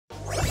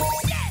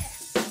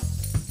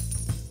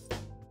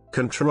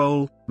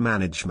Control,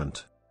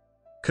 management.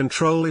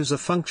 Control is a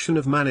function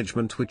of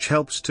management which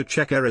helps to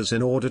check errors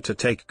in order to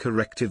take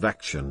corrective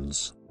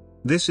actions.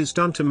 This is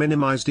done to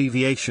minimize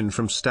deviation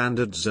from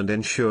standards and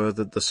ensure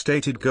that the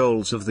stated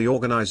goals of the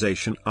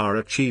organization are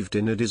achieved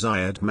in a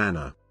desired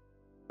manner.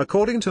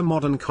 According to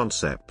modern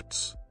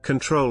concepts,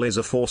 control is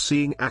a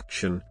foreseeing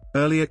action.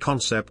 Earlier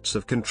concepts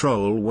of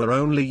control were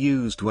only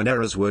used when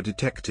errors were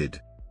detected.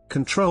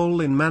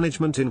 Control in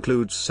management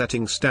includes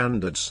setting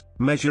standards,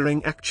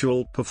 measuring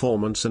actual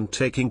performance and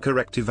taking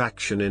corrective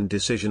action in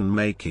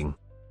decision-making.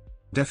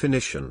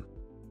 Definition.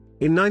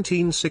 In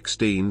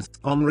 1916,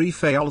 Henri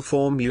Fayol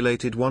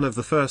formulated one of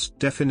the first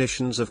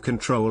definitions of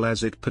control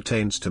as it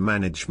pertains to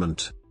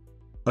management.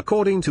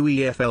 According to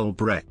E.F.L.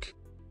 Breck.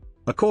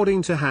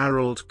 According to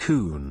Harold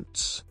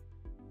Kuntz.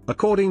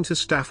 According to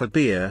Stafford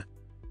Beer.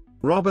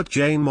 Robert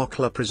J.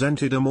 Mockler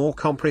presented a more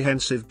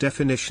comprehensive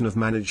definition of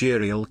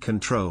managerial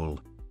control.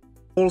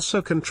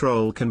 Also,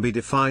 control can be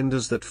defined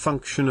as that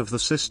function of the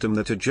system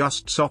that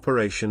adjusts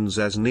operations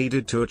as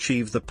needed to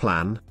achieve the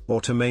plan, or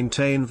to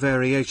maintain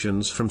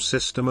variations from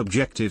system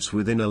objectives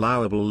within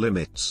allowable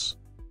limits.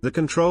 The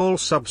control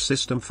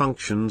subsystem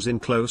functions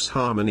in close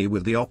harmony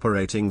with the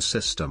operating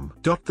system.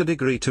 The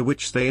degree to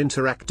which they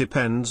interact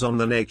depends on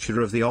the nature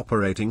of the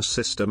operating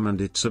system and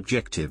its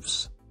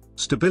objectives.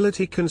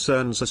 Stability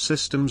concerns a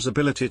system's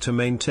ability to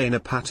maintain a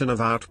pattern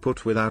of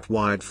output without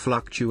wide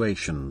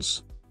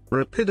fluctuations.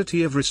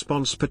 Rapidity of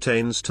response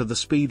pertains to the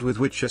speed with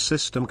which a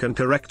system can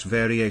correct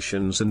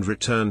variations and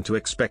return to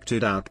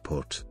expected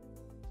output.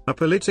 A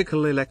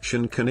political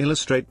election can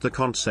illustrate the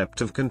concept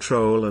of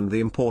control and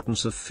the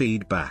importance of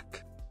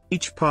feedback.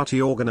 Each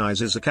party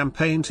organizes a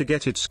campaign to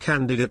get its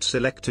candidates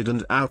elected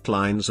and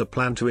outlines a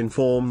plan to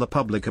inform the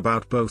public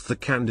about both the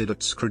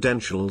candidate's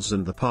credentials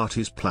and the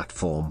party's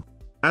platform.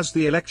 As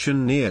the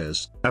election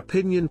nears,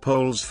 opinion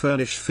polls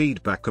furnish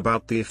feedback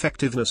about the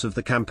effectiveness of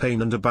the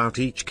campaign and about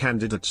each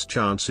candidate's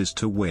chances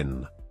to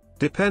win.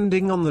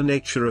 Depending on the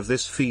nature of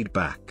this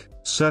feedback,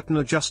 certain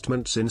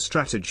adjustments in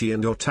strategy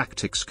and/or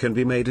tactics can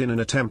be made in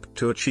an attempt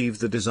to achieve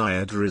the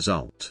desired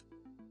result.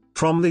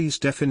 From these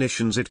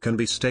definitions it can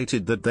be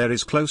stated that there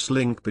is close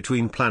link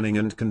between planning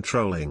and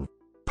controlling.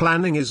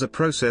 Planning is a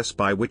process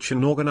by which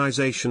an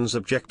organization's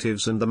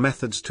objectives and the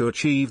methods to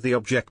achieve the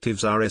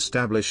objectives are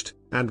established,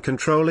 and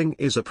controlling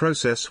is a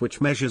process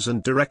which measures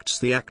and directs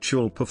the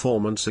actual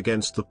performance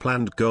against the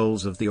planned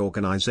goals of the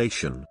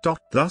organization.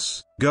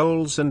 Thus,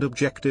 goals and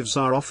objectives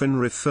are often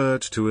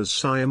referred to as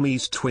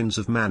Siamese twins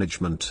of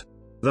management.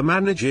 The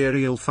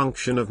managerial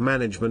function of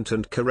management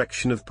and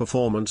correction of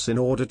performance in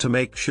order to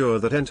make sure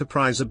that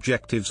enterprise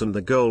objectives and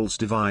the goals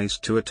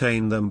devised to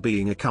attain them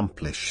being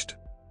accomplished.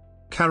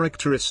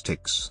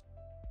 Characteristics.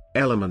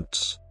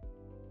 Elements.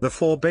 The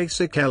four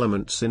basic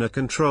elements in a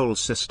control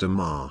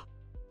system are: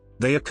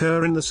 they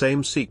occur in the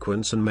same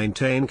sequence and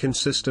maintain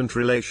consistent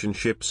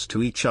relationships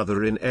to each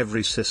other in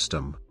every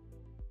system.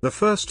 The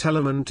first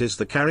element is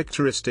the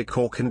characteristic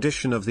or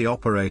condition of the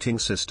operating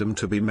system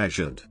to be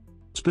measured.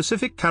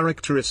 Specific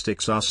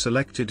characteristics are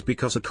selected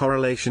because a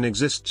correlation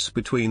exists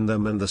between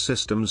them and the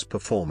system's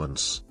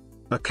performance.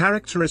 A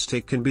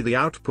characteristic can be the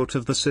output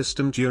of the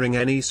system during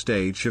any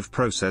stage of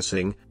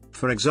processing,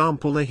 for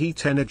example the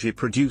heat energy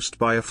produced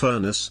by a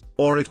furnace,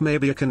 or it may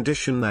be a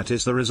condition that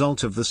is the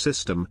result of the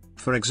system,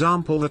 for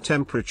example the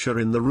temperature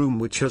in the room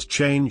which has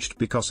changed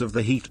because of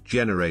the heat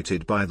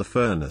generated by the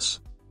furnace.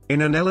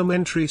 In an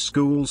elementary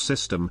school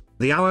system,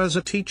 the hours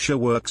a teacher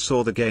works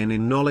or the gain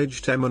in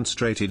knowledge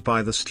demonstrated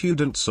by the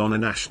students on a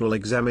national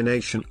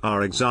examination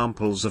are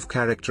examples of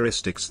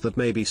characteristics that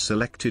may be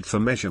selected for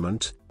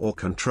measurement, or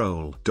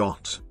control.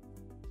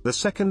 The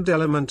second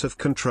element of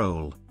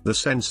control, the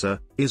sensor,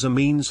 is a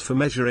means for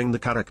measuring the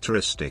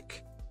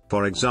characteristic.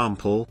 For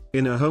example,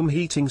 in a home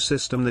heating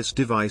system this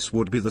device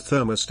would be the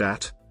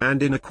thermostat,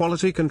 and in a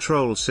quality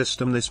control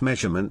system this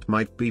measurement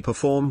might be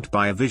performed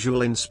by a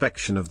visual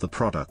inspection of the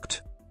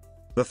product.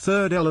 The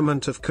third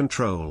element of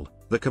control,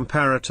 the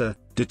comparator,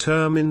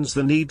 determines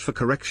the need for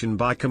correction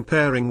by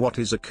comparing what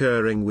is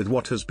occurring with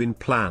what has been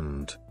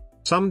planned.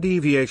 Some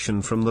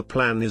deviation from the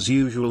plan is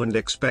usual and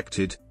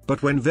expected,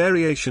 but when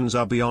variations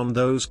are beyond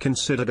those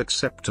considered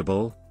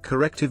acceptable,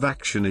 corrective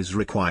action is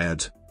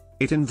required.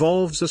 It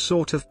involves a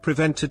sort of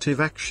preventative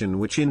action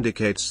which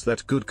indicates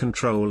that good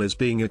control is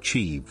being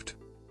achieved.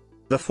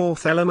 The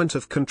fourth element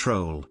of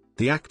control,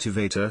 the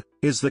activator,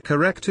 is the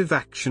corrective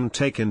action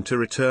taken to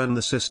return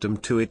the system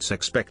to its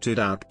expected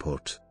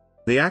output.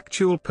 The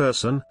actual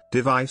person,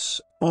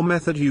 device, or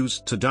method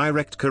used to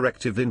direct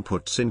corrective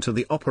inputs into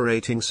the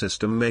operating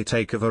system may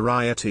take a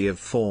variety of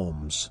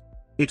forms.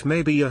 It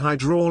may be a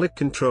hydraulic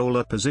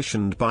controller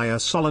positioned by a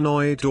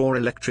solenoid or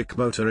electric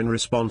motor in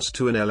response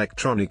to an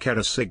electronic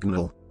error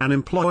signal, an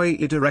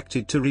employee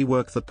directed to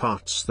rework the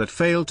parts that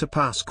fail to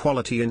pass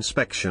quality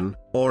inspection,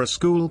 or a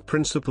school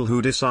principal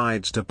who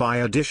decides to buy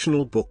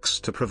additional books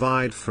to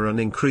provide for an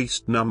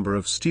increased number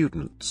of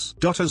students.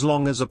 As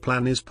long as a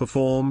plan is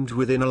performed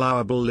within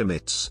allowable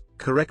limits,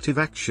 corrective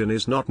action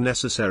is not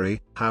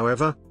necessary.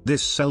 However,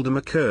 this seldom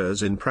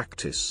occurs in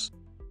practice.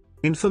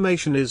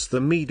 Information is the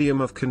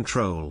medium of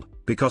control,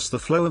 because the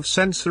flow of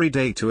sensory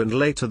data and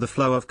later the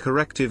flow of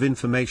corrective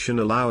information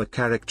allow a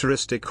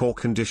characteristic or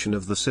condition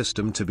of the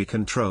system to be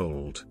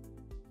controlled.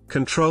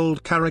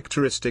 Controlled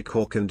characteristic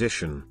or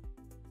condition.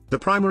 The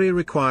primary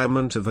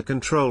requirement of a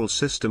control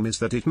system is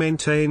that it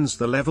maintains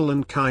the level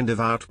and kind of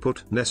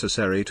output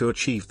necessary to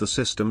achieve the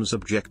system's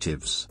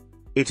objectives.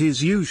 It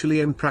is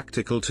usually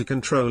impractical to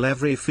control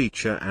every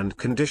feature and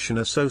condition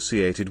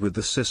associated with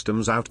the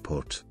system's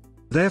output.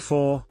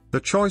 Therefore, the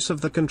choice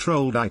of the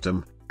controlled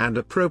item, and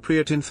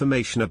appropriate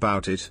information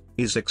about it,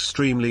 is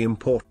extremely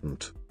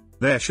important.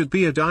 There should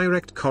be a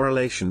direct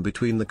correlation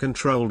between the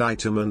controlled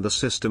item and the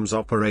system's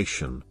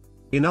operation.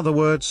 In other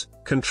words,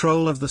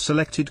 control of the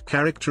selected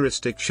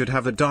characteristic should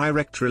have a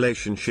direct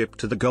relationship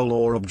to the goal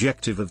or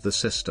objective of the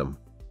system.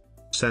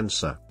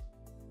 Sensor.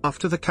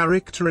 After the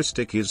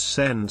characteristic is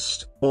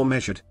sensed, or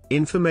measured,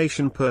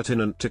 information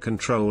pertinent to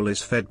control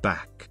is fed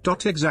back.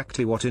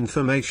 Exactly what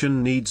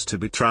information needs to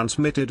be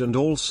transmitted and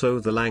also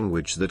the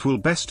language that will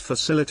best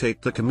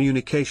facilitate the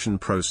communication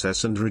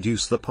process and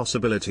reduce the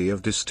possibility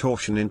of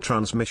distortion in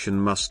transmission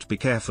must be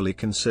carefully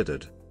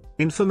considered.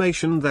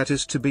 Information that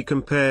is to be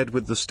compared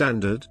with the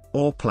standard,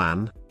 or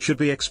plan, should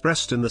be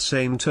expressed in the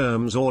same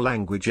terms or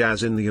language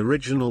as in the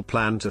original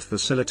plan to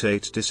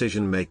facilitate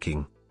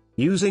decision-making.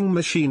 Using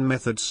machine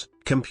methods,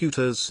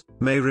 computers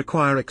may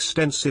require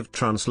extensive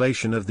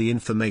translation of the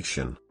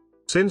information.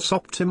 Since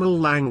optimal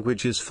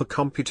languages for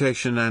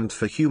computation and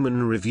for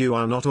human review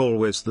are not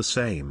always the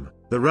same,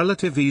 the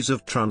relative ease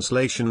of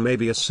translation may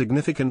be a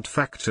significant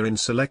factor in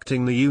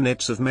selecting the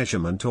units of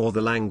measurement or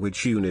the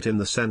language unit in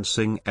the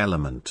sensing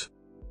element.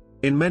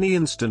 In many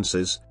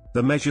instances,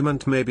 the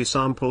measurement may be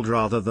sampled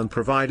rather than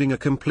providing a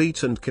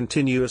complete and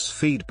continuous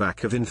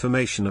feedback of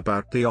information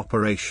about the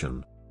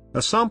operation.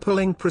 A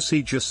sampling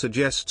procedure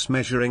suggests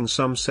measuring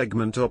some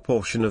segment or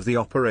portion of the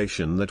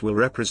operation that will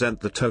represent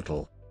the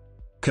total.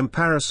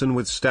 Comparison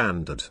with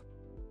standard.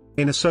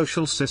 In a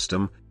social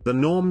system, the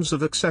norms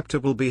of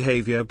acceptable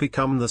behavior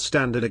become the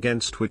standard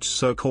against which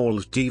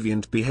so-called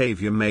deviant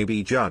behavior may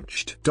be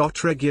judged.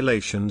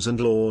 Regulations and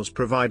laws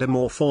provide a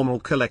more formal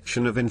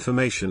collection of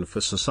information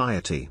for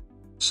society.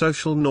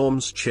 Social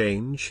norms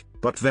change,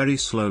 but very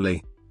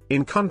slowly.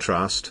 In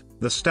contrast,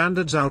 the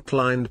standards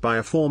outlined by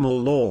a formal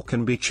law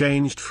can be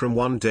changed from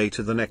one day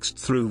to the next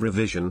through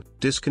revision,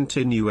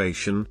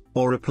 discontinuation,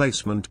 or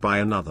replacement by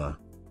another.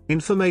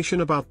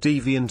 Information about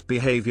deviant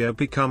behavior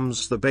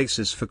becomes the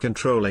basis for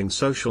controlling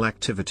social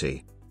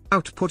activity.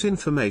 Output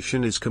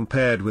information is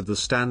compared with the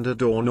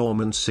standard or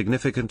norm and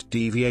significant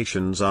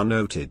deviations are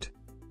noted.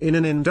 In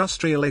an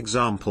industrial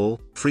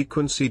example,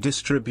 frequency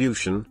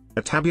distribution,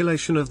 a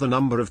tabulation of the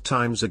number of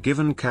times a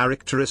given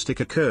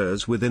characteristic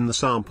occurs within the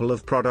sample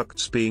of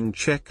products being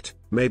checked,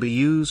 may be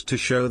used to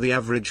show the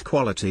average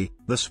quality,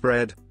 the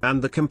spread,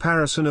 and the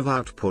comparison of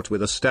output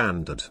with a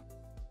standard.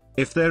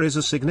 If there is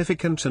a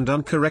significant and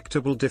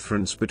uncorrectable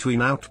difference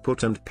between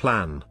output and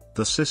plan,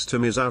 the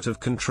system is out of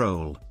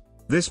control.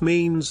 This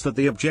means that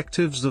the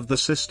objectives of the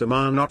system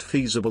are not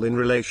feasible in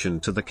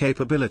relation to the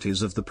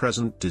capabilities of the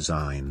present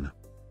design.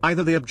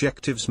 Either the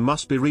objectives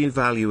must be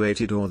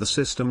re-evaluated or the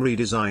system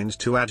redesigned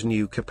to add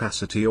new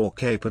capacity or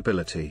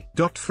capability.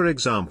 For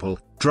example,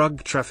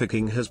 drug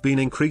trafficking has been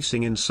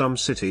increasing in some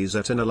cities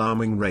at an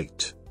alarming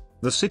rate.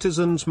 The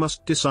citizens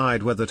must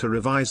decide whether to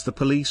revise the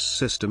police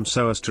system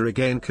so as to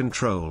regain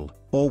control,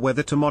 or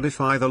whether to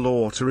modify the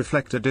law to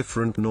reflect a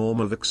different norm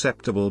of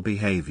acceptable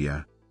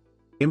behavior.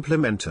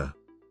 Implementer.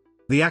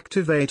 The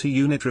activator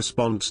unit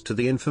responds to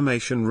the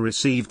information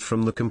received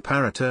from the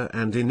comparator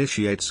and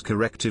initiates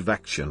corrective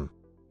action.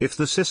 If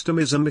the system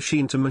is a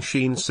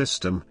machine-to-machine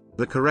system,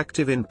 the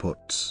corrective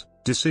inputs,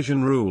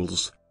 decision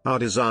rules, are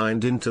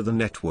designed into the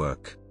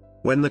network.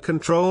 When the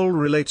control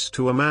relates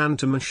to a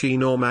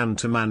man-to-machine or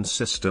man-to-man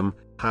system,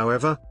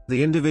 however,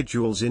 the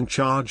individuals in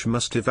charge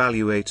must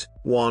evaluate,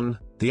 1.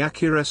 The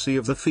accuracy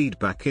of the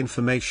feedback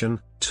information,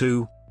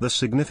 2. The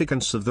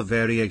significance of the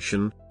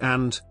variation,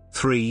 and,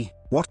 3.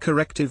 What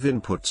corrective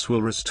inputs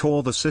will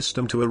restore the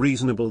system to a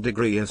reasonable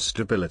degree of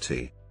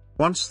stability.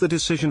 Once the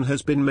decision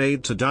has been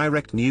made to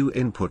direct new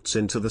inputs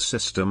into the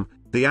system,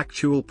 the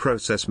actual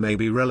process may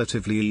be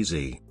relatively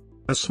easy.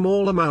 A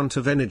small amount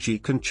of energy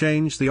can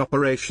change the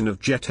operation of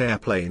jet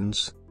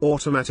airplanes,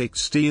 automatic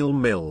steel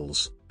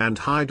mills, and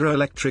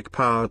hydroelectric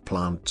power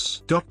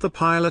plants. The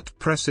pilot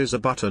presses a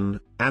button,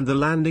 and the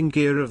landing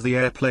gear of the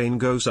airplane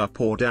goes up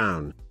or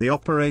down. The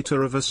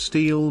operator of a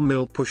steel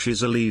mill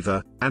pushes a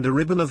lever, and a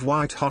ribbon of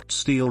white-hot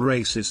steel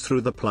races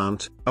through the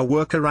plant. A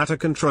worker at a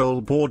control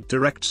board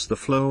directs the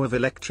flow of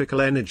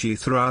electrical energy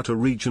throughout a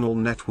regional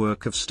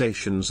network of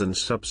stations and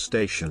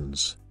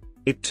substations.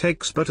 It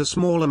takes but a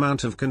small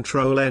amount of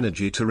control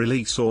energy to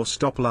release or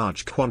stop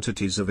large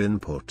quantities of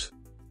input.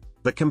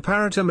 The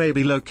comparator may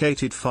be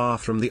located far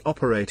from the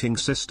operating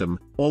system,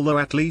 although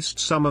at least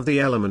some of the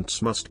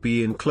elements must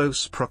be in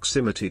close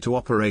proximity to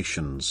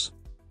operations.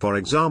 For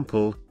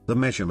example, the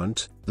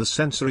measurement, the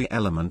sensory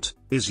element,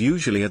 is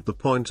usually at the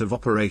point of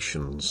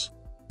operations.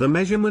 The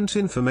measurement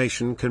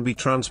information can be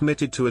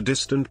transmitted to a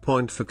distant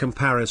point for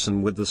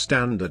comparison with the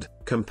standard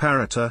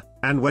comparator,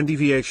 and when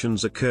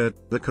deviations occur,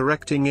 the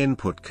correcting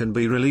input can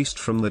be released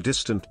from the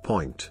distant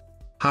point.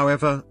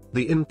 However,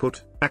 the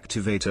input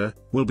activator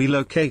will be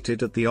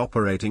located at the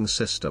operating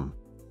system.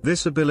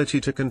 This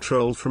ability to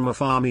control from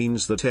afar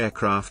means that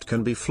aircraft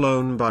can be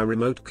flown by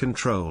remote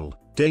control,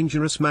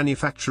 dangerous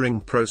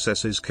manufacturing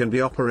processes can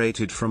be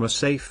operated from a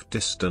safe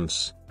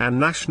distance, and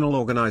national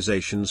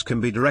organizations can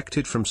be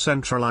directed from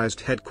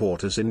centralized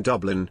headquarters in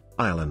Dublin,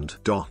 Ireland.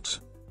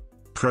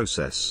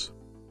 Process.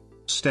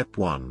 Step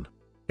 1.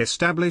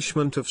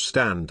 Establishment of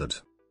standard.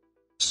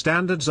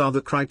 Standards are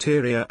the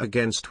criteria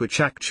against which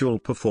actual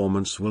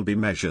performance will be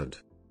measured.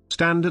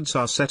 Standards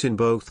are set in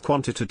both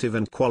quantitative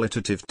and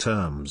qualitative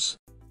terms.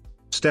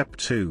 Step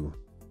 2.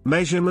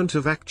 Measurement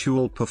of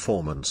actual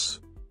performance.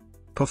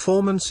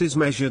 Performance is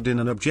measured in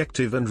an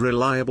objective and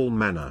reliable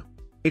manner.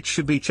 It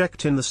should be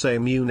checked in the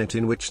same unit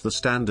in which the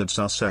standards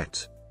are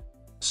set.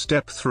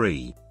 Step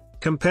 3.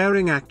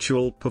 Comparing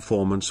actual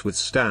performance with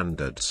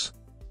standards.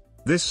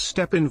 This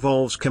step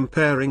involves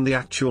comparing the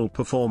actual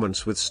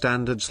performance with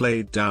standards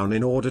laid down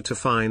in order to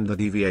find the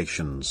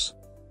deviations.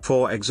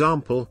 For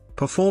example,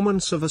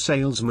 performance of a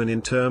salesman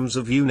in terms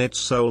of units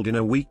sold in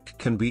a week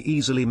can be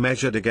easily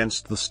measured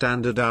against the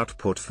standard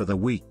output for the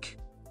week.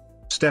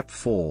 Step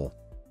 4.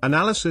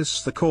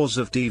 Analysis the cause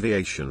of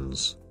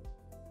deviations.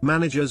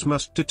 Managers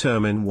must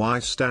determine why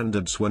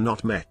standards were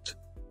not met.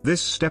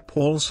 This step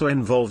also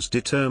involves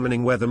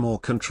determining whether more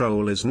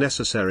control is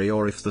necessary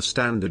or if the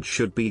standard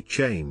should be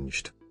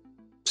changed.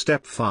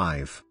 Step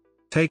 5.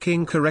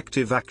 Taking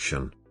corrective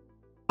action.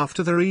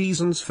 After the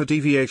reasons for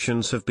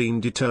deviations have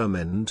been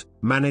determined,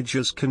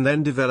 managers can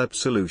then develop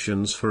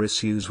solutions for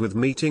issues with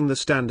meeting the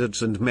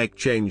standards and make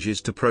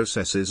changes to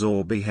processes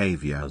or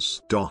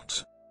behaviors.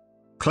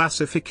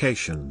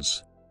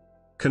 Classifications.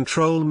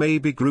 Control may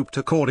be grouped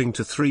according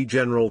to 3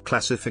 general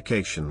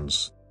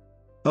classifications.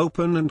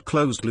 Open and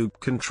closed-loop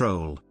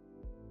control.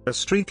 A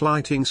street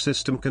lighting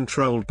system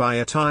controlled by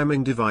a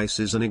timing device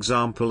is an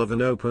example of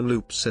an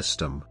open-loop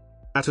system.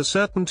 At a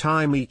certain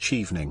time each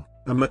evening,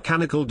 a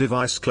mechanical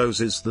device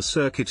closes the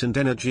circuit and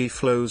energy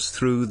flows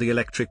through the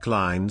electric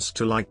lines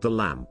to light the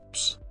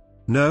lamps.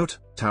 Note,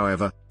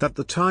 however, that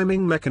the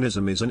timing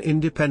mechanism is an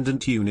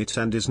independent unit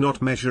and is not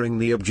measuring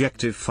the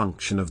objective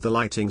function of the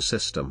lighting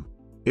system.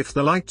 If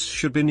the lights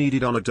should be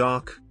needed on a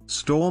dark,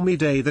 stormy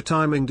day, the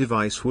timing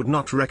device would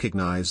not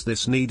recognize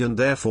this need and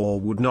therefore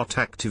would not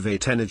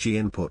activate energy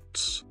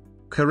inputs.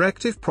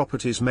 Corrective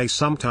properties may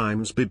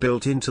sometimes be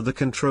built into the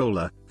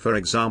controller, for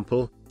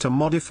example, to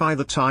modify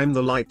the time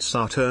the lights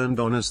are turned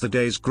on as the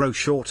days grow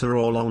shorter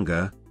or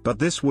longer, but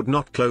this would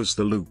not close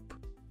the loop.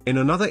 In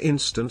another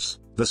instance,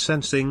 the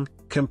sensing,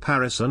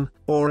 comparison,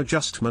 or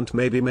adjustment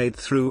may be made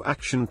through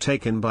action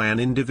taken by an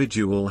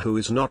individual who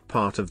is not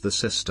part of the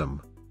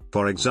system.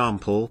 For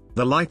example,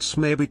 the lights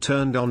may be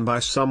turned on by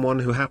someone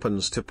who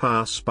happens to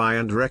pass by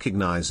and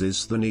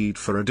recognizes the need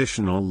for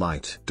additional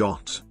light.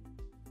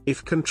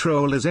 If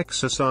control is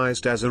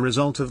exercised as a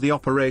result of the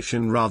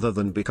operation rather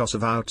than because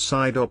of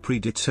outside or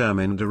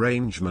predetermined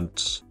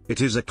arrangements,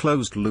 it is a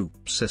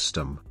closed-loop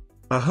system.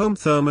 A home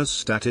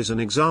thermostat is an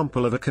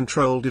example of a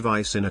control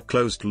device in a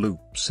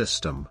closed-loop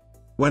system.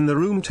 When the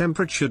room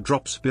temperature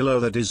drops below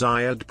the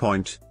desired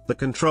point, the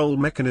control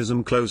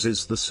mechanism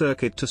closes the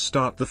circuit to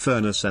start the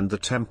furnace and the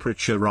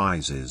temperature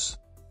rises.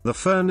 The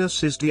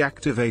furnace is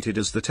deactivated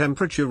as the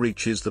temperature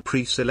reaches the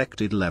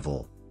pre-selected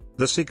level.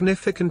 The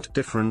significant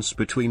difference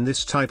between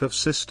this type of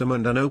system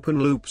and an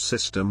open-loop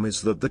system is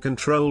that the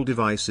control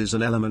device is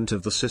an element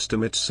of the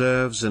system it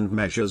serves and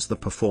measures the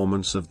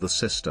performance of the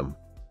system.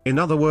 In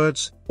other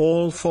words,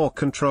 all 4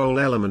 control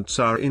elements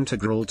are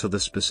integral to the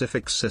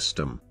specific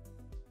system.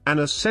 An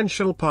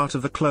essential part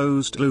of a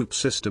closed-loop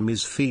system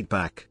is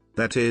feedback,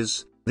 that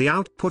is, the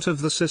output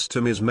of the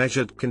system is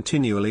measured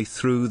continually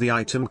through the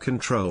item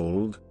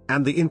controlled,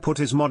 and the input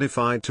is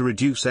modified to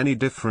reduce any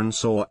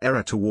difference or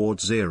error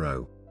towards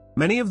 0.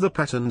 Many of the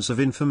patterns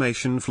of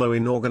information flow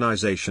in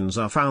organizations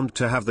are found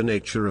to have the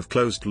nature of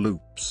closed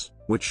loops,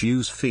 which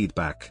use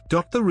feedback.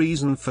 The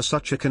reason for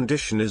such a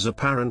condition is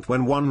apparent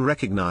when one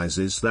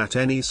recognizes that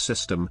any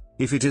system,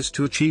 if it is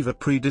to achieve a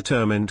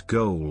predetermined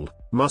goal,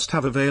 must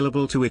have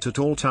available to it at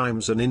all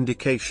times an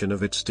indication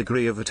of its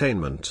degree of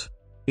attainment.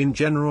 In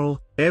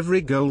general,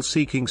 every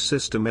goal-seeking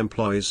system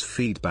employs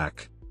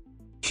feedback.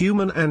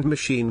 Human and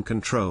machine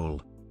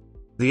control.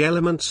 The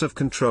elements of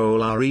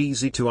control are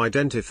easy to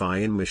identify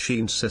in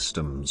machine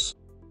systems.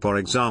 For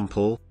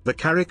example, the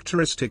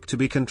characteristic to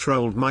be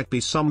controlled might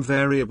be some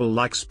variable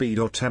like speed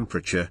or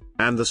temperature,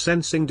 and the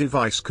sensing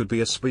device could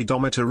be a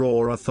speedometer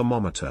or a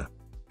thermometer.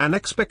 An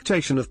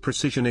expectation of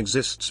precision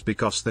exists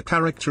because the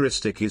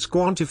characteristic is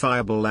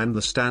quantifiable and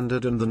the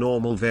standard and the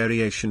normal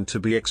variation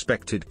to be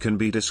expected can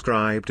be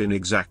described in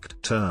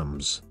exact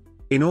terms.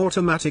 In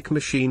automatic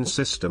machine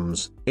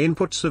systems,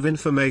 inputs of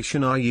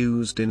information are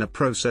used in a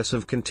process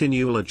of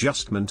continual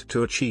adjustment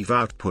to achieve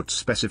output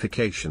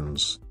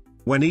specifications.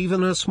 When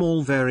even a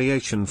small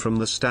variation from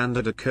the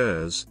standard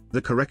occurs,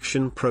 the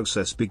correction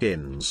process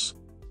begins.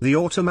 The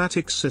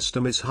automatic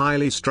system is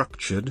highly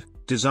structured,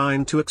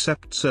 designed to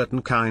accept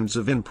certain kinds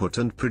of input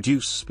and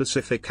produce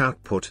specific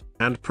output,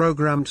 and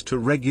programmed to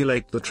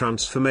regulate the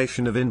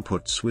transformation of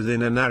inputs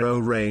within a narrow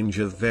range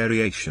of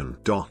variation.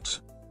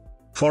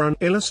 For an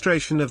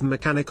illustration of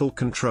mechanical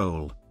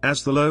control,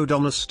 as the load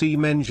on a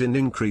steam engine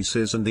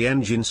increases and the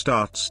engine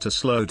starts to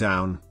slow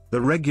down,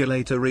 the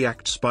regulator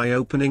reacts by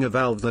opening a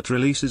valve that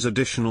releases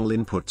additional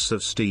inputs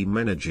of steam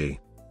energy.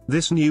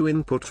 This new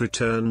input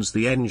returns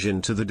the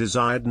engine to the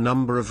desired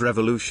number of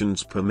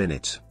revolutions per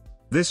minute.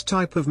 This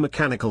type of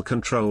mechanical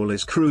control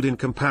is crude in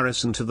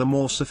comparison to the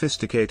more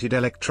sophisticated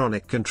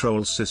electronic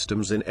control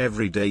systems in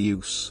everyday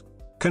use.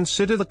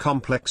 Consider the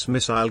complex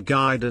missile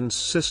guidance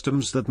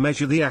systems that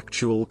measure the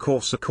actual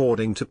course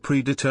according to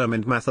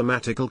predetermined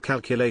mathematical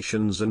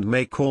calculations and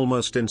make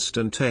almost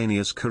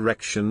instantaneous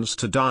corrections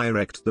to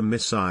direct the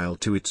missile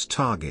to its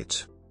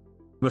target.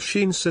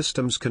 Machine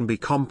systems can be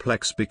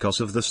complex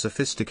because of the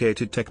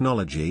sophisticated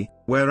technology,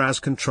 whereas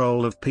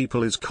control of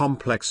people is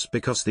complex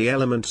because the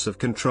elements of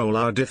control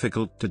are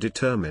difficult to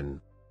determine.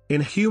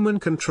 In human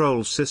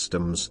control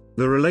systems,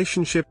 the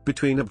relationship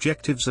between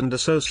objectives and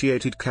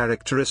associated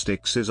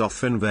characteristics is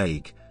often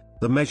vague.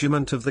 The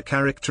measurement of the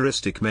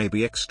characteristic may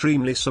be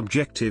extremely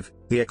subjective,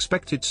 the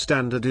expected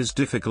standard is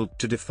difficult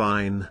to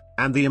define,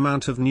 and the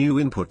amount of new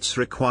inputs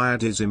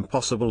required is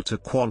impossible to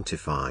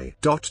quantify.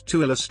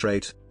 To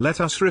illustrate,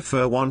 let us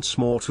refer once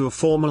more to a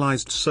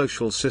formalized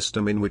social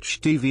system in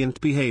which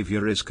deviant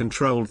behavior is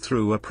controlled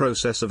through a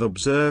process of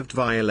observed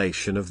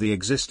violation of the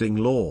existing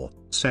law,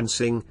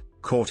 sensing,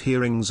 court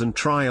hearings and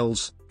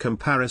trials,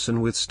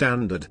 comparison with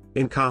standard,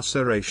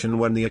 incarceration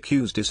when the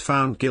accused is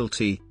found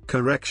guilty,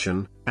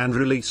 correction, and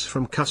release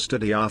from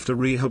custody after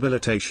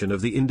rehabilitation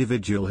of the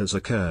individual has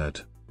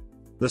occurred.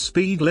 The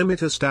speed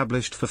limit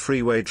established for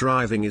freeway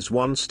driving is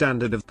one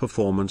standard of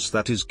performance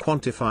that is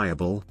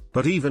quantifiable,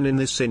 but even in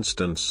this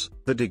instance,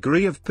 the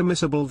degree of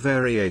permissible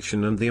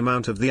variation and the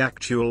amount of the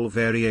actual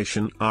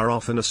variation are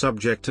often a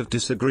subject of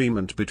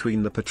disagreement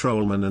between the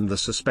patrolman and the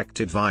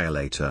suspected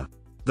violator.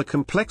 The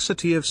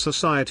complexity of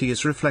society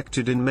is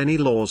reflected in many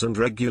laws and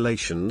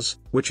regulations,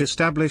 which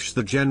establish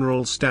the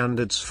general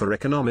standards for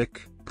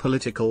economic,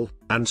 political,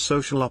 and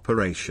social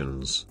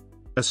operations.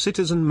 A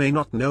citizen may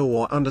not know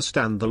or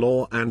understand the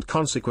law and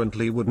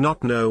consequently would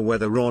not know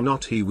whether or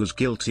not he was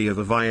guilty of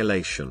a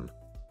violation.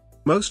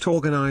 Most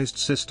organized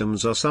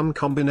systems are some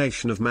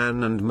combination of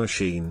man and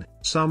machine.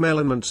 Some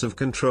elements of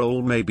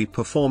control may be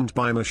performed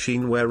by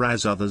machine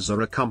whereas others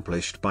are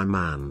accomplished by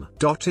man.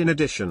 In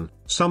addition,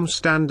 some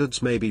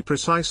standards may be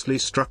precisely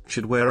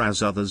structured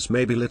whereas others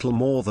may be little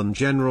more than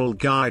general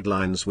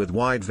guidelines with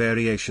wide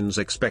variations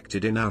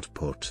expected in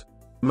output.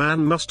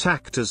 Man must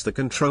act as the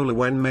controller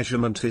when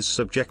measurement is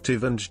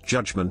subjective and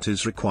judgment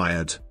is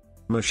required.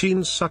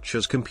 Machines such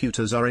as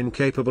computers are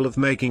incapable of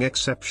making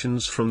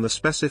exceptions from the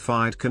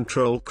specified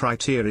control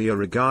criteria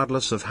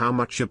regardless of how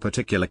much a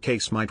particular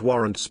case might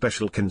warrant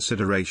special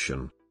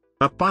consideration.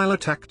 A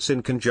pilot acts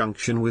in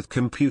conjunction with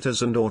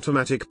computers and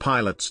automatic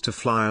pilots to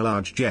fly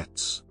large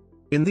jets.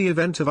 In the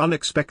event of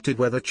unexpected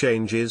weather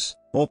changes,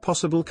 or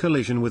possible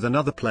collision with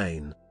another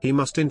plane, he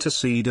must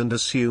intercede and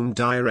assume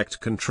direct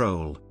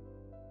control.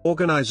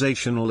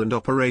 Organizational and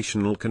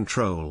operational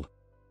control.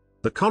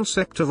 The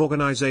concept of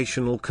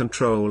organizational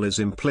control is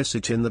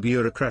implicit in the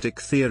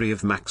bureaucratic theory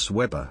of Max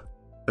Weber.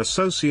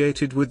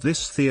 Associated with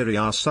this theory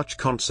are such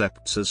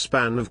concepts as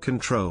span of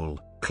control,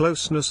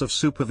 closeness of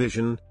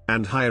supervision,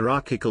 and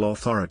hierarchical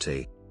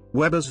authority.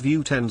 Weber's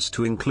view tends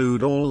to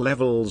include all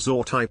levels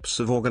or types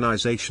of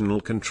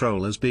organizational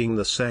control as being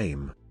the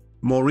same.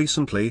 More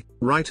recently,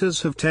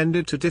 writers have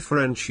tended to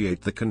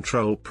differentiate the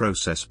control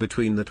process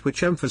between that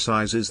which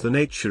emphasizes the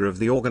nature of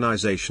the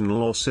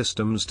organizational or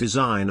systems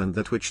design and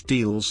that which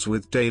deals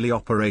with daily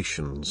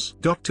operations.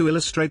 To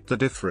illustrate the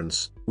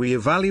difference, we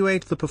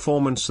evaluate the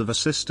performance of a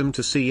system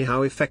to see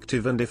how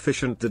effective and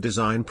efficient the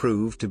design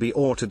proved to be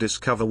or to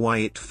discover why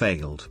it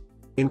failed.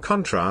 In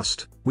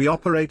contrast, we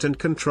operate and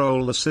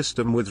control the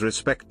system with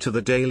respect to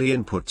the daily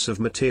inputs of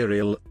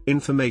material,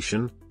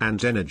 information,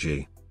 and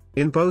energy.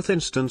 In both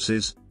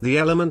instances, the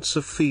elements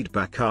of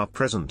feedback are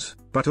present,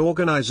 but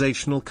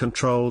organizational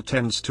control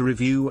tends to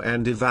review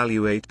and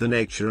evaluate the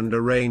nature and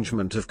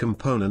arrangement of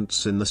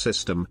components in the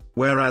system,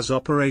 whereas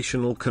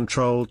operational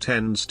control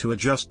tends to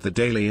adjust the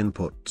daily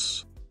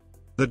inputs.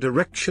 The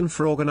direction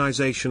for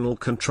organizational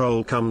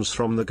control comes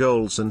from the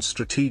goals and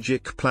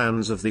strategic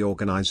plans of the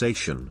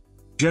organization.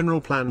 General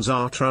plans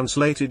are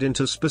translated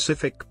into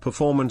specific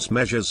performance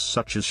measures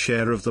such as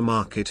share of the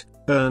market,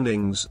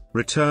 earnings,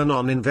 return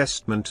on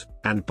investment,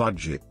 and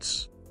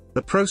budgets.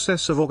 The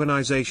process of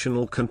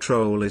organizational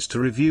control is to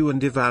review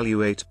and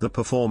evaluate the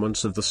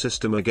performance of the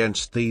system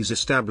against these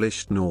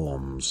established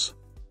norms.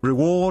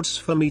 Rewards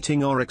for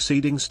meeting or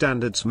exceeding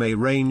standards may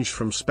range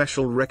from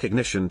special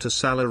recognition to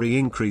salary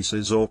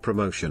increases or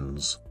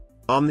promotions.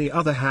 On the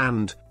other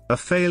hand, a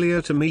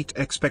failure to meet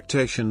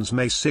expectations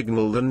may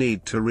signal the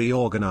need to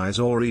reorganize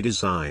or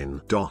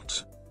redesign.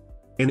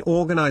 In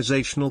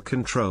organizational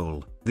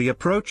control, The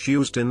approach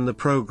used in the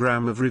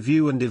program of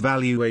review and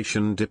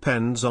evaluation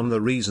depends on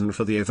the reason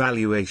for the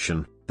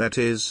evaluation, that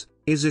is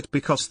it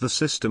because the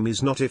system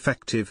is not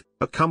effective,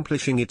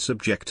 accomplishing its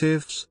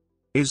objectives?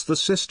 Is the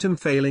system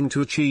failing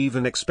to achieve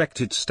an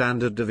expected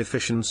standard of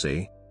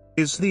efficiency?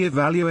 Is the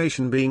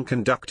evaluation being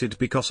conducted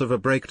because of a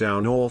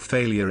breakdown or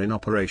failure in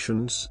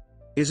operations?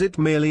 Is it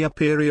merely a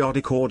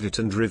periodic audit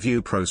and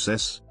review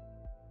process?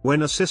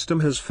 When a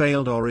system has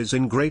failed or is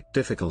in great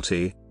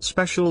difficulty,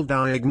 special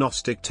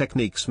diagnostic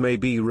techniques may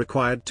be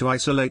required to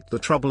isolate the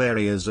trouble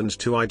areas and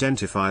to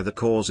identify the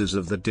causes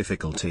of the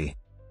difficulty.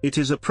 It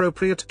is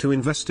appropriate to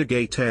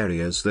investigate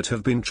areas that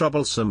have been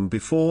troublesome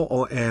before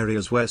or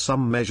areas where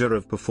some measure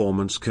of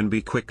performance can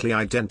be quickly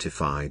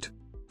identified.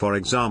 For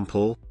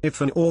example,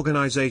 if an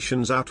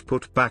organization's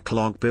output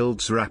backlog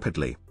builds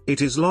rapidly,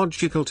 it is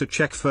logical to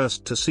check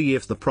first to see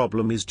if the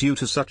problem is due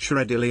to such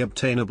readily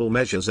obtainable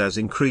measures as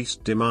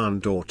increased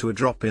demand or to a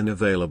drop in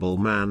available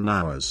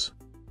man-hours.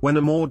 When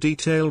a more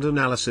detailed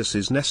analysis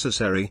is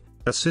necessary,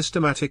 a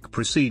systematic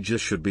procedure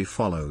should be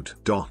followed.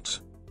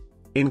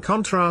 In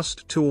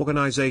contrast to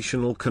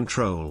organizational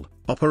control,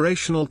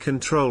 operational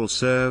control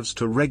serves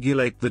to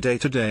regulate the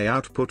day-to-day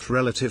output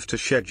relative to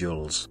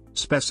schedules,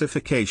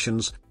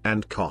 specifications,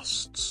 and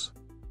costs.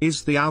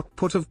 Is the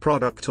output of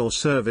product or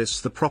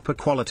service the proper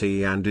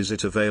quality and is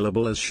it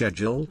available as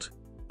scheduled?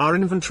 Are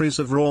inventories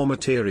of raw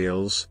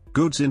materials,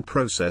 goods in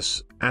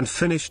process, and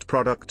finished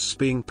products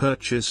being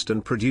purchased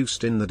and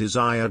produced in the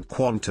desired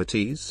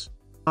quantities?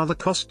 Are the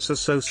costs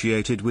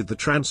associated with the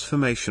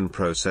transformation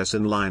process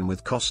in line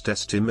with cost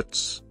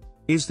estimates?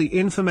 Is the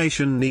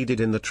information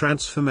needed in the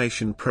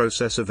transformation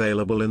process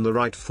available in the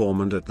right form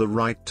and at the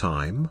right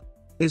time?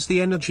 Is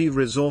the energy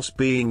resource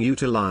being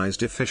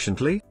utilized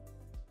efficiently?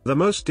 The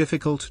most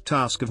difficult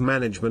task of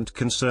management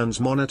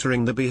concerns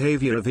monitoring the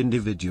behavior of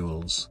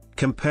individuals,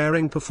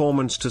 comparing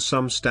performance to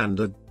some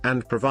standard,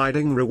 and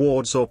providing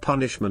rewards or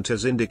punishment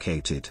as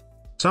indicated.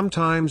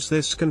 Sometimes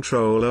this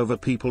control over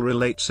people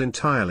relates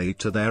entirely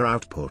to their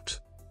output.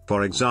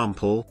 For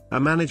example, a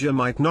manager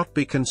might not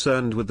be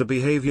concerned with the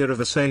behavior of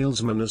a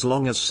salesman as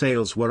long as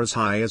sales were as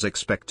high as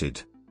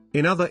expected.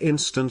 In other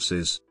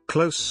instances,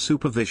 close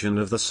supervision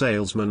of the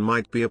salesman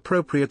might be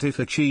appropriate if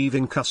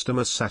achieving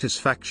customer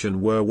satisfaction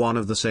were one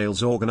of the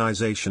sales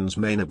organization's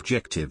main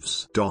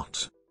objectives.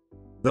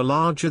 The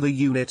larger the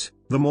unit,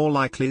 the more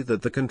likely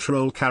that the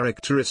control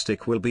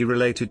characteristic will be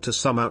related to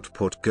some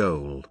output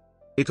goal.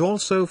 It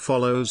also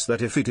follows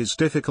that if it is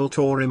difficult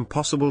or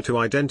impossible to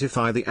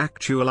identify the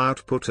actual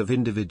output of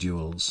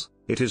individuals,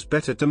 it is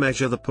better to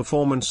measure the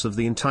performance of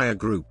the entire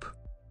group.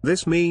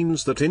 This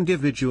means that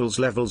individuals'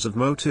 levels of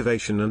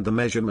motivation and the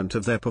measurement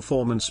of their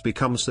performance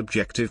become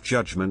subjective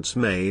judgments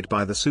made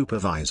by the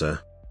supervisor.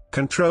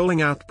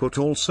 Controlling output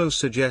also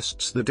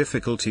suggests the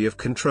difficulty of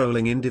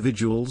controlling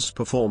individuals'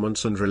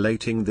 performance and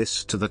relating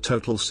this to the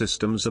total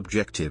system's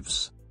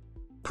objectives.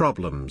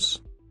 Problems.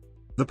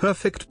 The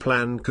perfect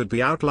plan could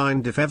be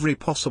outlined if every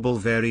possible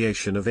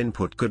variation of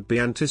input could be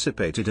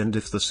anticipated and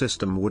if the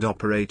system would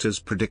operate as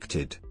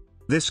predicted.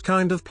 This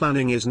kind of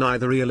planning is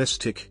neither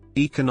realistic,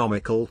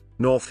 economical,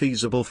 nor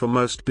feasible for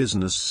most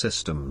business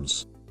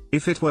systems.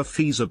 If it were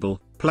feasible,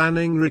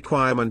 planning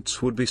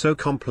requirements would be so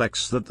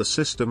complex that the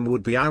system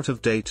would be out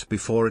of date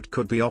before it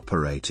could be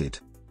operated.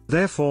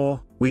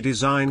 Therefore, we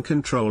design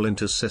control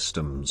into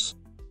systems.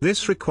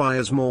 This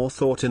requires more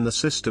thought in the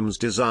system's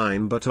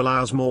design but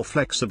allows more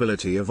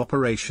flexibility of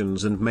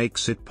operations and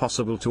makes it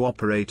possible to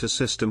operate a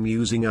system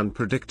using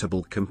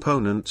unpredictable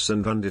components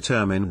and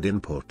undetermined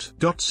input.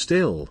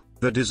 Still,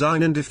 the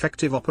design and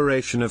effective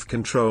operation of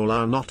control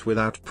are not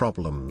without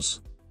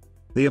problems.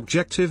 The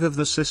objective of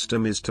the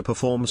system is to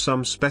perform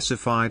some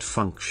specified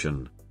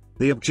function.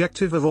 The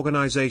objective of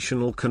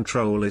organizational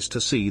control is to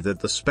see that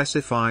the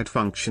specified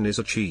function is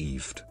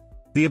achieved.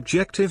 The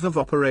objective of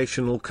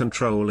operational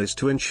control is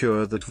to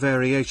ensure that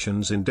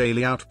variations in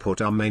daily output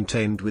are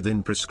maintained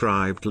within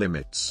prescribed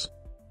limits.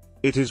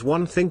 It is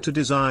one thing to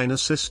design a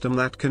system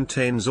that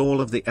contains all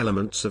of the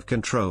elements of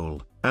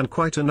control, and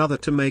quite another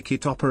to make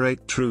it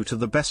operate true to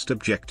the best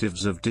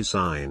objectives of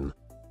design.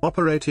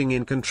 Operating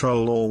in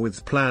control or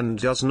with plan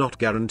does not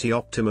guarantee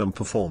optimum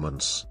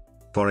performance.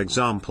 For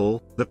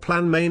example, the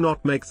plan may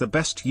not make the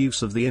best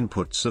use of the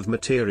inputs of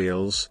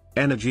materials,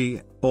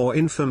 energy, or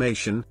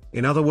information.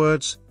 In other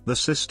words, the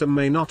system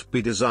may not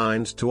be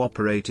designed to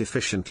operate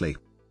efficiently.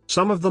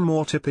 Some of the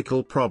more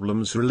typical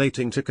problems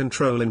relating to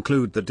control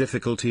include the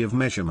difficulty of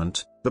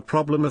measurement, the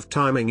problem of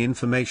timing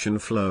information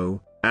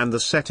flow, and the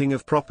setting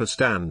of proper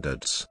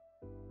standards.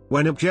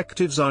 When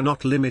objectives are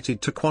not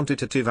limited to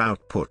quantitative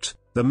output,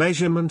 the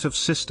measurement of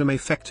system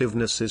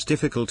effectiveness is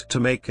difficult to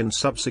make and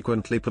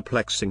subsequently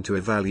perplexing to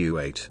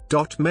evaluate.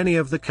 Many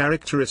of the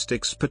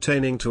characteristics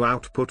pertaining to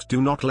output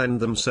do not lend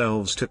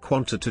themselves to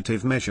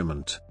quantitative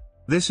measurement.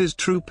 This is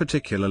true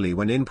particularly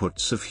when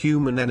inputs of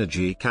human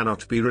energy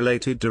cannot be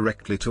related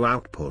directly to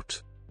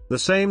output. The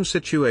same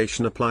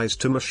situation applies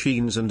to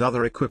machines and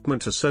other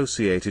equipment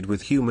associated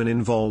with human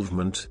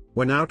involvement,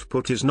 when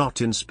output is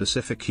not in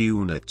specific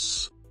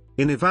units.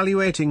 In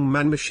evaluating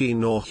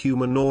man-machine or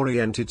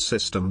human-oriented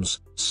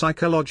systems,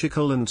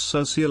 psychological and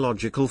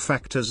sociological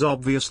factors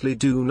obviously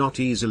do not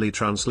easily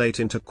translate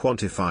into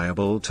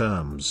quantifiable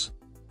terms.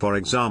 For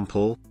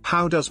example,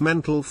 how does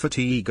mental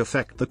fatigue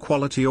affect the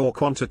quality or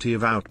quantity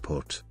of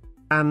output?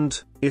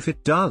 And, if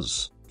it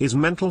does, is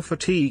mental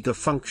fatigue a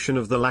function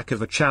of the lack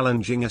of a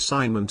challenging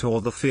assignment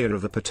or the fear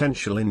of a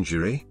potential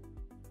injury?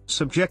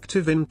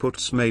 Subjective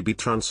inputs may be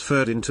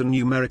transferred into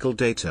numerical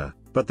data,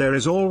 but there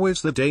is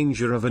always the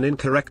danger of an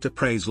incorrect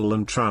appraisal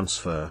and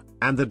transfer,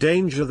 and the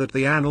danger that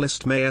the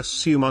analyst may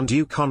assume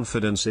undue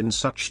confidence in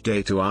such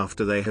data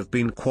after they have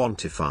been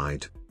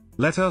quantified.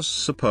 Let us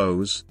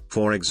suppose,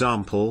 for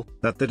example,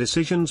 that the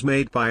decisions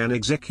made by an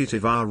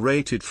executive are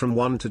rated from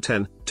 1 to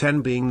 10,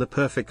 10 being the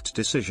perfect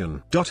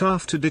decision.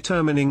 After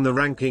determining the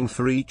ranking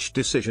for each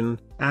decision,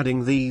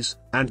 adding these,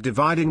 and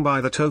dividing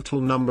by the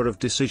total number of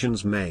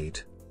decisions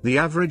made, the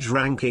average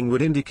ranking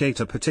would indicate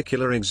a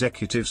particular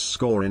executive's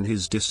score in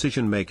his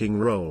decision-making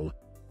role.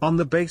 On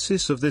the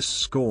basis of this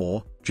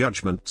score,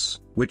 judgments,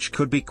 which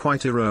could be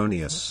quite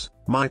erroneous,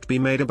 might be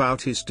made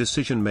about his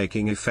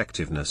decision-making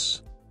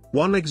effectiveness.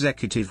 One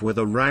executive with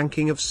a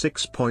ranking of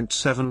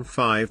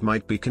 6.75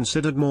 might be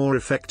considered more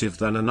effective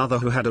than another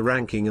who had a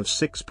ranking of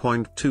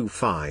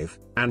 6.25,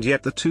 and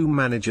yet the two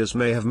managers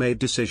may have made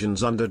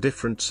decisions under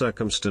different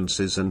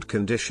circumstances and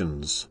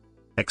conditions.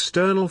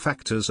 External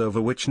factors over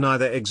which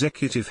neither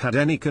executive had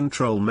any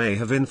control may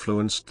have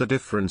influenced the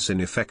difference in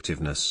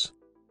effectiveness.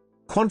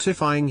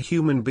 Quantifying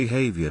human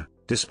behavior,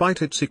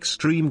 despite its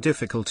extreme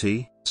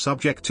difficulty,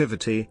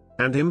 subjectivity,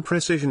 and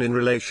imprecision in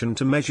relation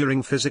to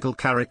measuring physical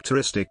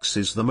characteristics,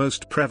 is the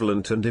most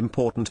prevalent and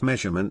important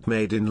measurement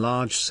made in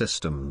large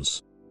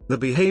systems. The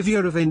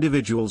behavior of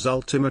individuals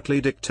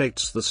ultimately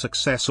dictates the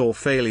success or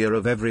failure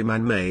of every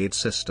man-made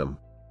system.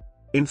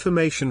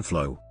 Information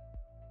flow.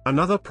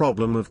 Another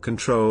problem of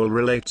control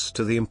relates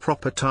to the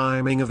improper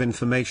timing of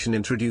information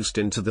introduced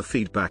into the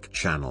feedback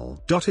channel.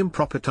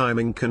 Improper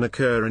timing can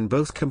occur in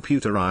both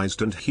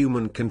computerized and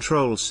human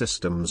control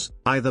systems,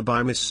 either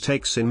by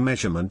mistakes in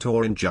measurement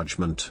or in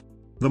judgment.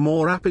 The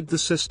more rapid the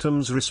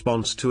system's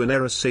response to an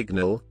error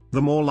signal,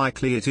 the more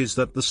likely it is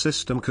that the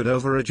system could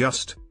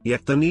over-adjust,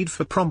 yet the need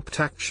for prompt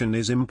action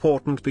is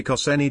important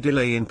because any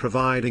delay in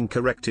providing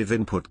corrective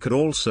input could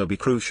also be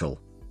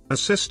crucial. A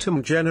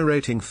system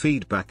generating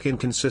feedback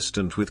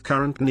inconsistent with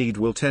current need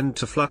will tend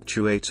to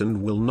fluctuate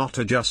and will not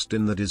adjust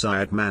in the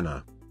desired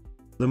manner.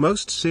 The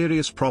most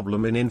serious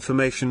problem in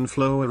information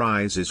flow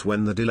arises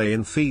when the delay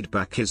in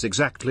feedback is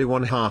exactly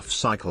one half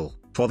cycle,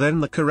 for then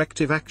the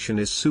corrective action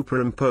is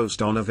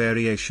superimposed on a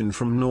variation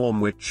from norm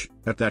which,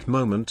 at that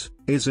moment,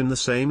 is in the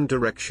same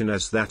direction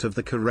as that of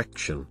the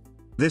correction.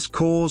 This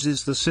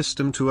causes the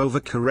system to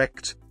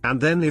overcorrect,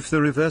 and then if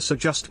the reverse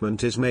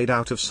adjustment is made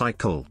out of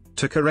cycle,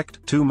 to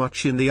correct too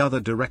much in the other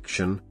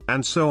direction,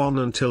 and so on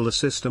until the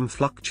system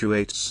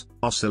fluctuates,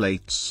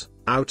 oscillates,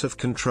 out of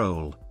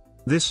control.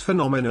 This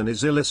phenomenon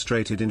is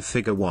illustrated in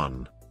Figure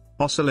 1.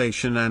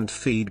 Oscillation and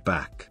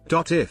feedback.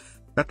 If,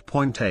 at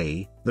point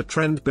A, the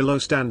trend below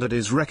standard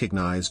is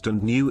recognized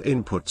and new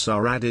inputs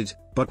are added,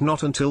 but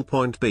not until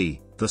point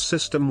B, the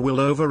system will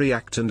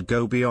overreact and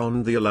go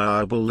beyond the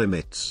allowable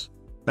limits.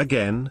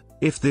 Again,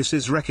 if this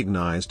is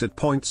recognized at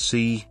point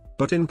C,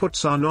 but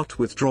inputs are not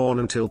withdrawn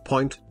until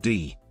point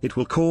D, it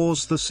will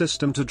cause the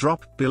system to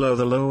drop below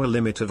the lower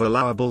limit of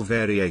allowable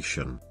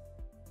variation.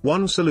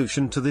 One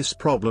solution to this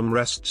problem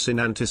rests in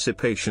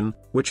anticipation,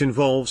 which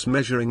involves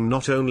measuring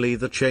not only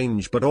the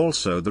change but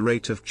also the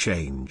rate of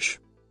change.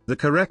 The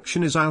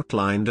correction is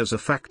outlined as a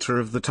factor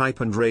of the type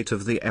and rate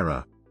of the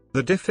error.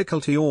 The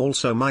difficulty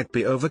also might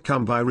be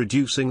overcome by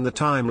reducing the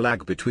time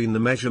lag between the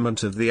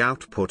measurement of the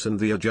output and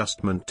the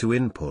adjustment to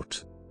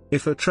input.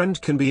 If a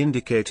trend can be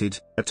indicated,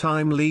 a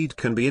time lead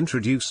can be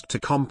introduced to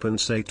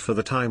compensate for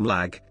the time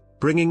lag,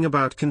 bringing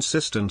about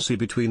consistency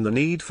between the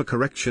need for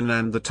correction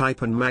and the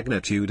type and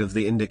magnitude of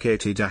the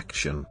indicated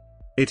action.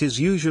 It is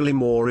usually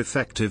more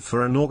effective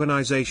for an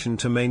organization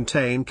to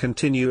maintain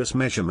continuous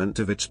measurement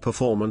of its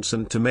performance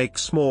and to make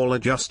small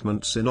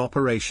adjustments in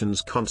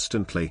operations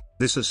constantly.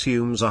 This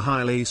assumes a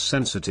highly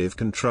sensitive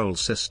control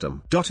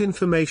system.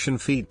 Information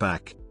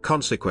feedback,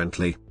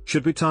 consequently,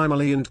 should be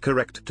timely and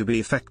correct to be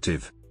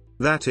effective.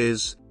 That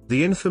is,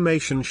 the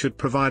information should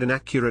provide an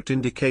accurate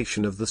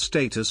indication of the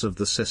status of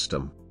the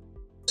system.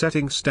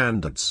 Setting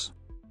standards.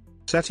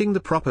 Setting the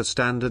proper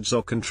standards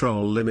or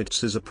control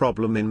limits is a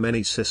problem in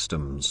many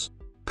systems.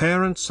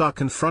 Parents are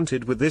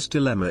confronted with this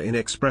dilemma in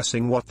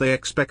expressing what they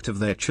expect of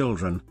their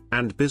children,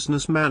 and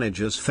business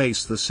managers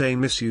face the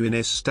same issue in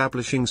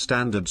establishing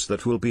standards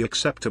that will be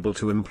acceptable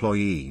to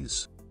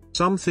employees.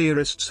 Some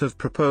theorists have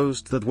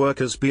proposed that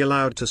workers be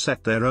allowed to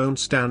set their own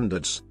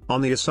standards, on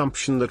the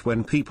assumption that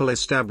when people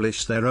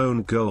establish their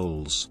own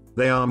goals,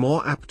 they are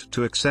more apt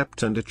to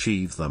accept and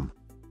achieve them.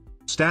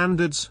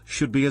 Standards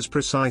should be as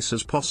precise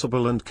as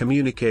possible and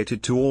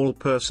communicated to all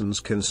persons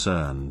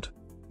concerned.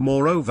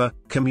 Moreover,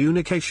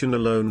 communication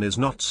alone is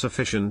not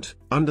sufficient,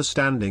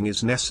 understanding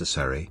is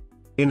necessary.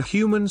 In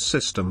human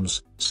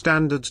systems,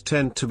 standards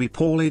tend to be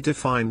poorly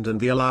defined and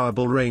the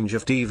allowable range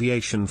of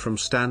deviation from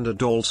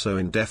standard also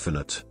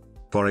indefinite.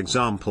 For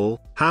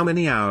example, how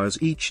many hours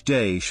each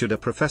day should a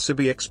professor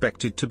be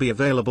expected to be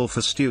available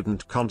for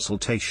student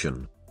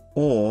consultation?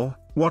 Or,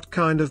 what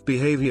kind of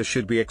behavior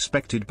should be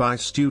expected by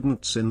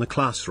students in the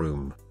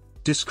classroom?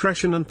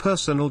 Discretion and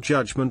personal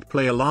judgment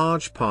play a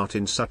large part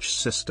in such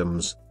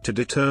systems, to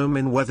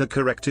determine whether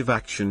corrective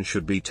action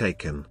should be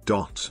taken.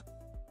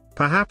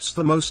 Perhaps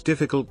the most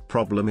difficult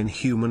problem in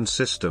human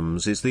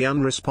systems is the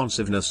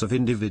unresponsiveness of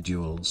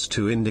individuals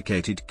to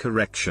indicated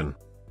correction.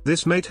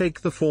 This may take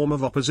the form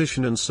of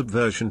opposition and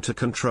subversion to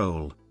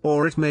control,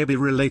 or it may be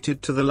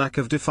related to the lack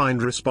of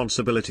defined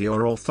responsibility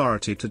or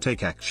authority to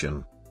take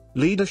action.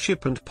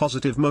 Leadership and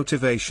positive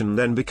motivation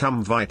then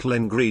become vital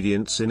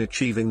ingredients in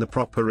achieving the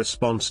proper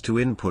response to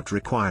input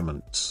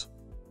requirements.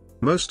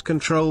 Most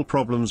control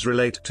problems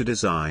relate to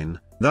design,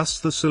 thus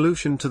the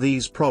solution to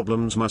these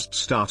problems must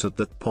start at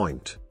that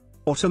point.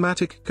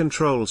 Automatic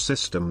control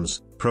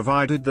systems,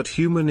 provided that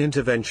human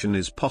intervention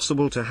is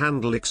possible to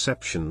handle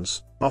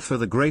exceptions, offer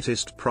the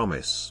greatest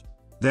promise.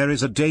 There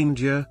is a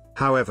danger,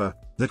 however,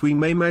 that we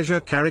may measure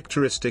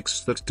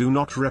characteristics that do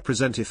not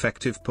represent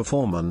effective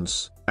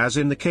performance, as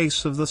in the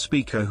case of the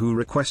speaker who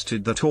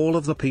requested that all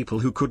of the people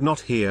who could not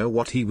hear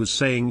what he was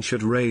saying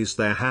should raise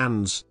their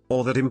hands,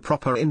 or that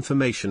improper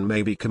information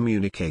may be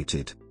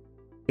communicated.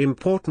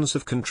 Importance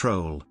of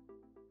control.